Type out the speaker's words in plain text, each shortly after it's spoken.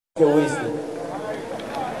Get wasted.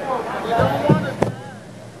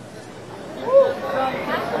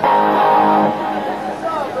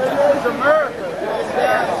 It's America.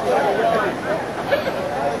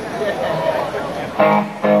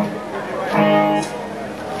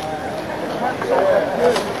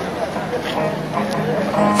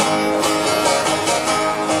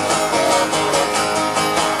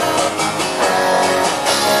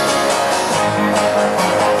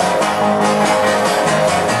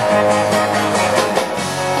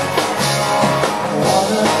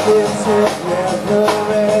 Together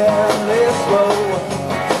and let's go,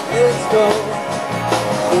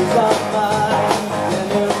 lose our minds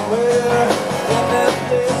anywhere, in that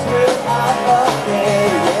place where I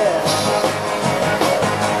forget, yeah.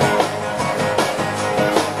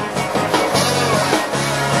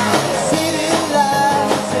 City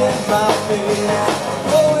lights in my face,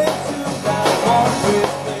 going to that one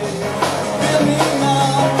place. Feel me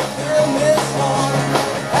now, feel me strong,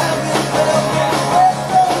 having felt it for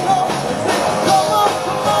so long. Come on,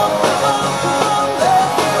 come on, come on, come on,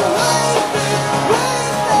 let's get wasted,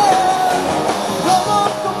 wasted. Come on,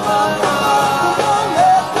 come on, come on, come on,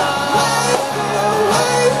 let's get wasted,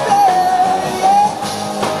 wasted, yeah.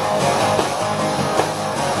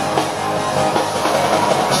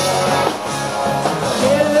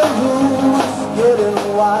 Getting loose, getting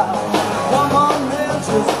wild. Come on, man,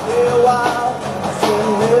 just stay a while. I said,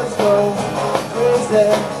 let's go crazy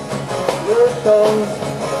with those.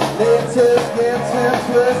 Let's just get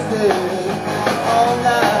twisted all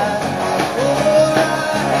night.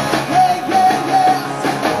 Alright, yeah, yeah, yeah. I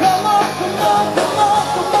said, come on, come on, come on,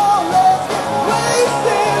 come on, let's get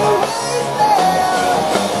wasted, wasted.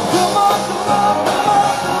 Come on, come on, come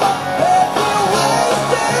on, come on, let's get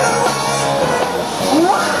wasted, wasted.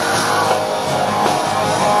 Wow.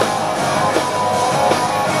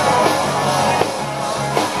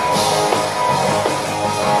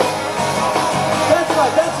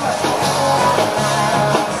 That's right.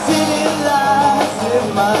 City lights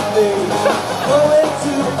in my face, going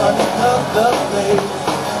to another place.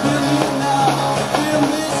 Feel me now, feel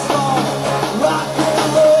me strong, rock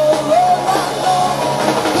and roll all night long.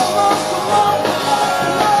 Come on, come on, come on,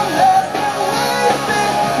 come on, let's get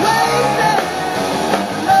wasted, wasted.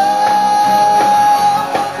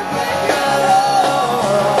 Love, make it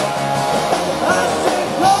love. I said,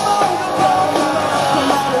 come on, come on, come on,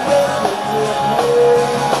 come on, let's get wasted.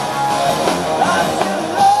 I said,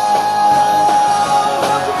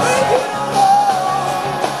 love, make it love.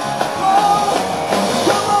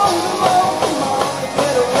 Come on, come on,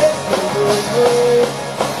 get wasted, wasted.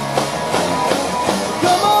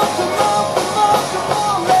 Come on, come on, come on, come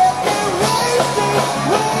on, let's get wasted,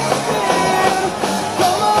 wasted.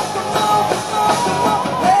 Come on, come on, come on, come on,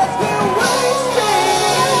 let's get wasted.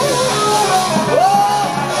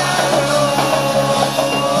 Oh,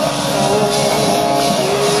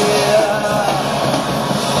 yeah.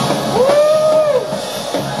 Woo!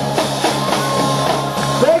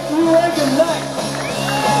 Thank you and good night.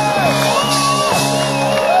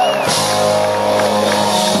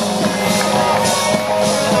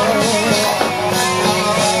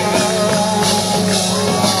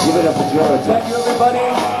 Give it up for Jorgi. Thank you, everybody.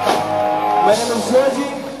 My name is Jorgi.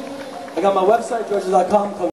 I got my website, jorgi.com.